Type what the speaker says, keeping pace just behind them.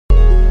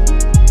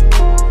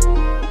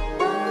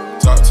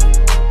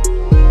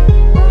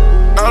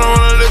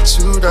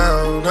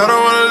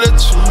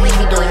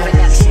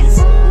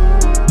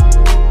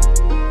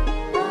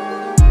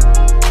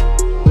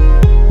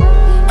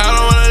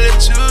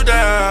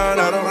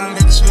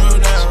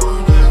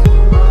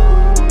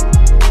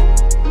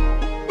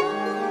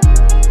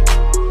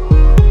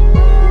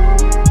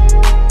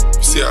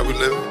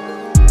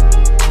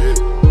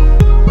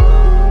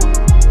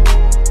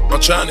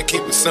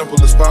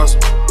simple as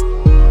possible.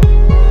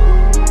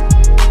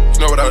 You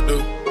know what I'll do?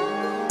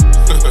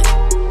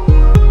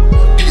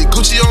 Get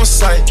Gucci on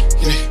sight,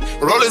 yeah.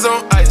 Rollers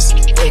on ice,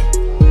 yeah.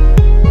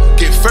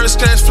 Get first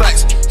class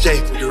flights, yeah.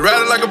 You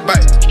ride it like a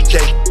bike,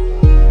 yeah.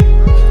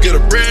 Get a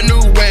brand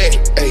new wag,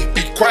 hey.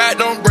 Be quiet,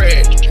 don't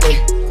brag,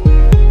 hey.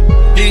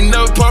 You ain't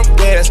never pump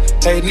gas,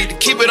 hey. Need to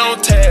keep it on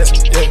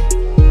task, yeah.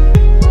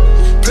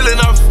 Pulling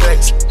off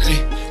facts, hey.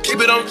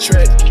 Keep it on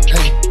track,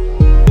 hey.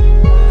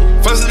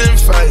 Fussing and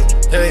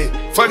fight, hey.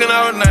 Fucking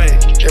all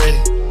night, hey.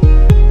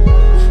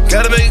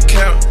 Gotta make it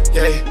count,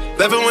 yeah.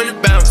 Love it when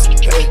it bounce,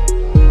 hey.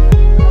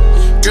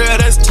 Girl,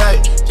 that's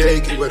tight, yeah.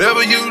 Get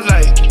whatever you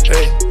like,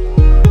 hey.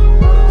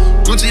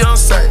 Gucci on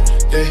sight,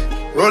 yeah.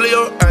 Rollie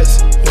on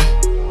ice,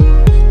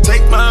 yeah.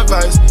 Take my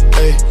advice,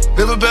 hey.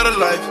 Live a better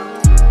life.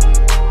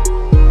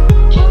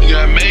 You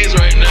got maids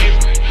right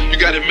now, you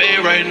got it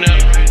made right now.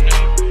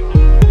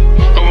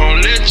 I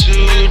won't let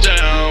you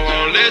down,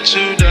 won't let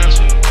you down.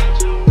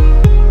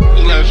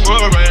 This life for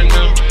right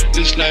now,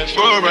 this life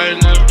for right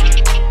now.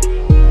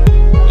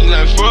 This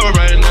life for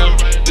right now,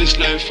 this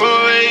life for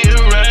you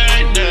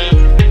right now.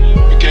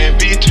 You can't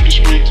be to the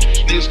streets,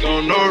 niggas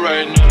gon' know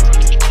right now.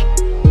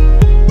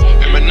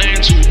 And my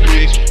name too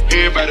big,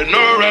 everybody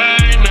know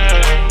right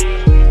now.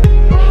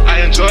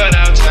 I enjoyed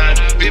our time,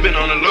 we been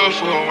on the low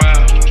for a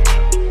while.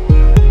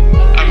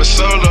 I'm a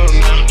solo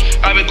now,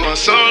 I've been going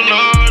solo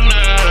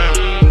now.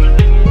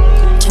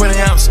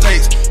 20-ounce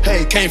steaks,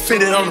 hey, can't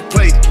fit it on the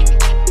plate.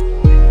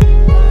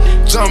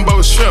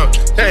 Jumbo shrimp,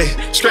 hey,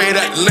 straight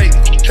out the lake,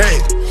 hey.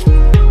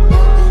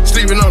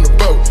 Sleeping on the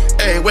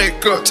boat, hey,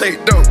 wake up,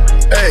 take dope,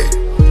 hey.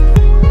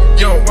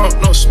 You don't want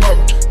no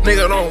smoke,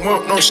 nigga don't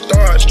want no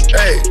starch,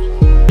 hey.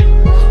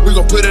 We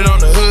gon' put it on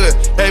the hood,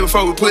 hey,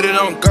 before we put it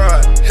on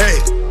guard,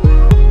 hey.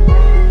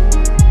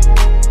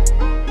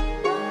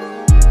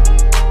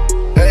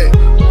 Hey,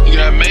 you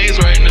got maids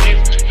right now,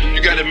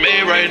 you got it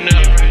made right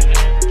now.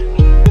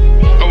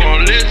 I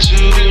won't let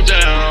you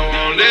down,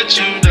 won't let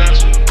you down.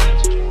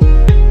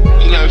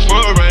 This life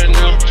for right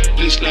now,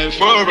 this life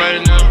for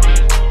right now.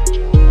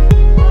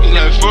 This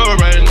life for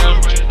right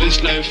now,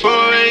 this life for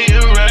you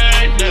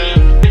right now.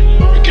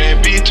 You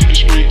can't be to the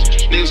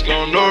streets, niggas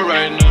gon' know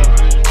right now.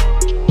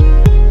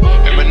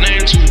 And my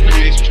name too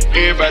big,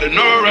 everybody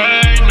know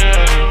right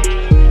now.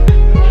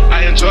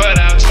 I enjoyed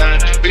our time,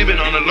 we been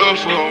on the low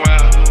for a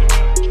while.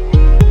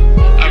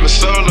 I'm a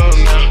solo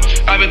now,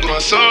 I've been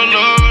going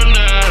solo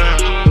now.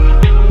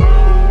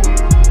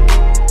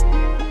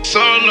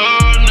 Solo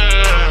now.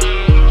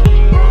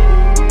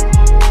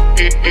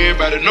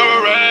 Everybody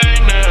know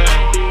right now.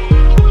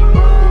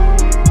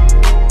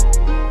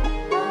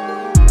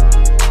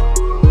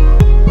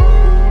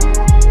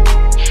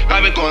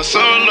 I've been going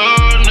solo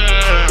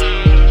now.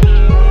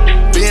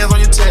 Bands on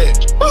your tag,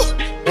 woo.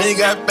 And you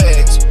got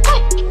bags,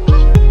 woo.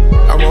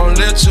 I won't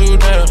let you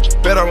down,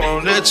 bet I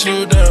won't let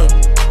you down.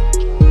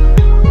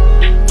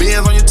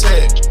 Bands on your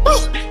tag, woo.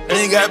 And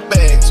you got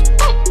bags,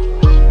 woo.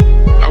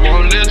 I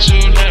won't let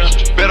you down,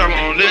 bet I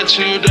won't let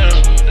you down.